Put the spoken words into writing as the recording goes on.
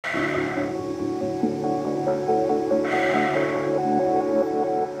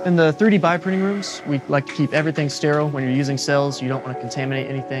In the 3D bioprinting rooms, we like to keep everything sterile. When you're using cells, you don't want to contaminate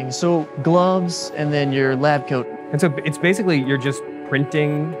anything. So gloves and then your lab coat. And so it's basically you're just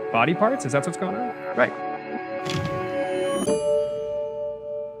printing body parts? Is that what's going on? Right.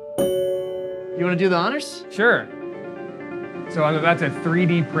 You want to do the honors? Sure. So I'm about to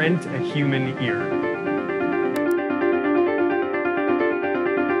 3D print a human ear.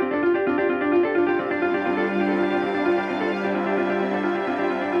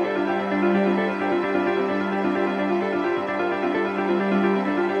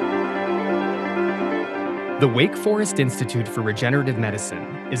 The Wake Forest Institute for Regenerative Medicine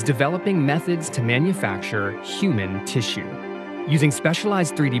is developing methods to manufacture human tissue, using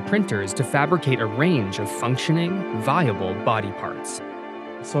specialized 3D printers to fabricate a range of functioning, viable body parts.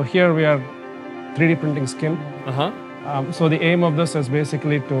 So here we are 3D printing skin. So the aim of this is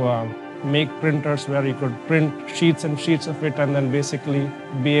basically to make printers where you could print sheets and sheets of it and then basically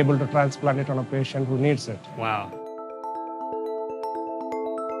be able to transplant it on a patient who needs it. Wow.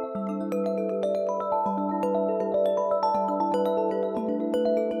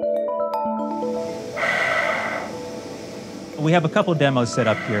 We have a couple demos set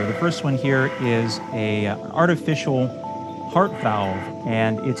up here. The first one here is an artificial heart valve,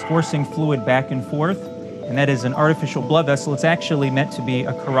 and it's forcing fluid back and forth, and that is an artificial blood vessel. It's actually meant to be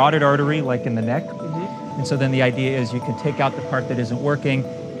a carotid artery, like in the neck. And so then the idea is you can take out the part that isn't working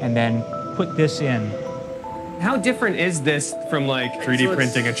and then put this in. How different is this from like 3D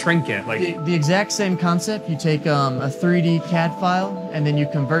printing a trinket? Like the exact same concept. You take a 3D CAD file and then you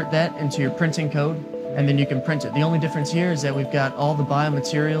convert that into your printing code, and then you can print it. The only difference here is that we've got all the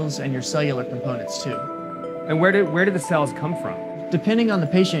biomaterials and your cellular components too. And where do the cells come from? Depending on the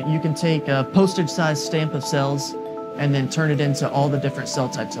patient, you can take a postage-sized stamp of cells and then turn it into all the different cell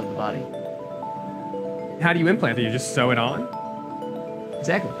types of the body. How do you implant it? You just sew it on?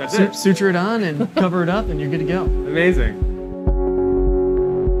 Exactly. That's it. Suture it on and cover it up and you're good to go. Amazing.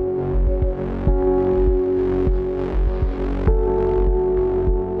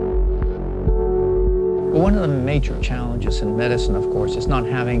 One of the major challenges in medicine, of course, is not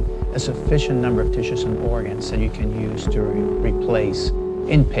having a sufficient number of tissues and organs that you can use to replace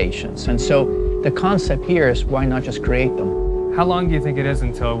in patients. And so the concept here is, why not just create them? How long do you think it is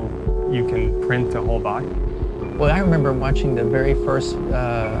until you can print a whole body? Well, I remember watching the very first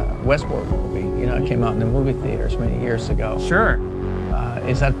Westworld movie. You know, it came out in the movie theaters many years ago. Sure.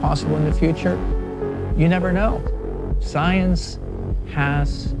 Is that possible in the future? You never know. Science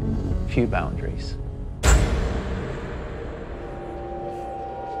has few boundaries.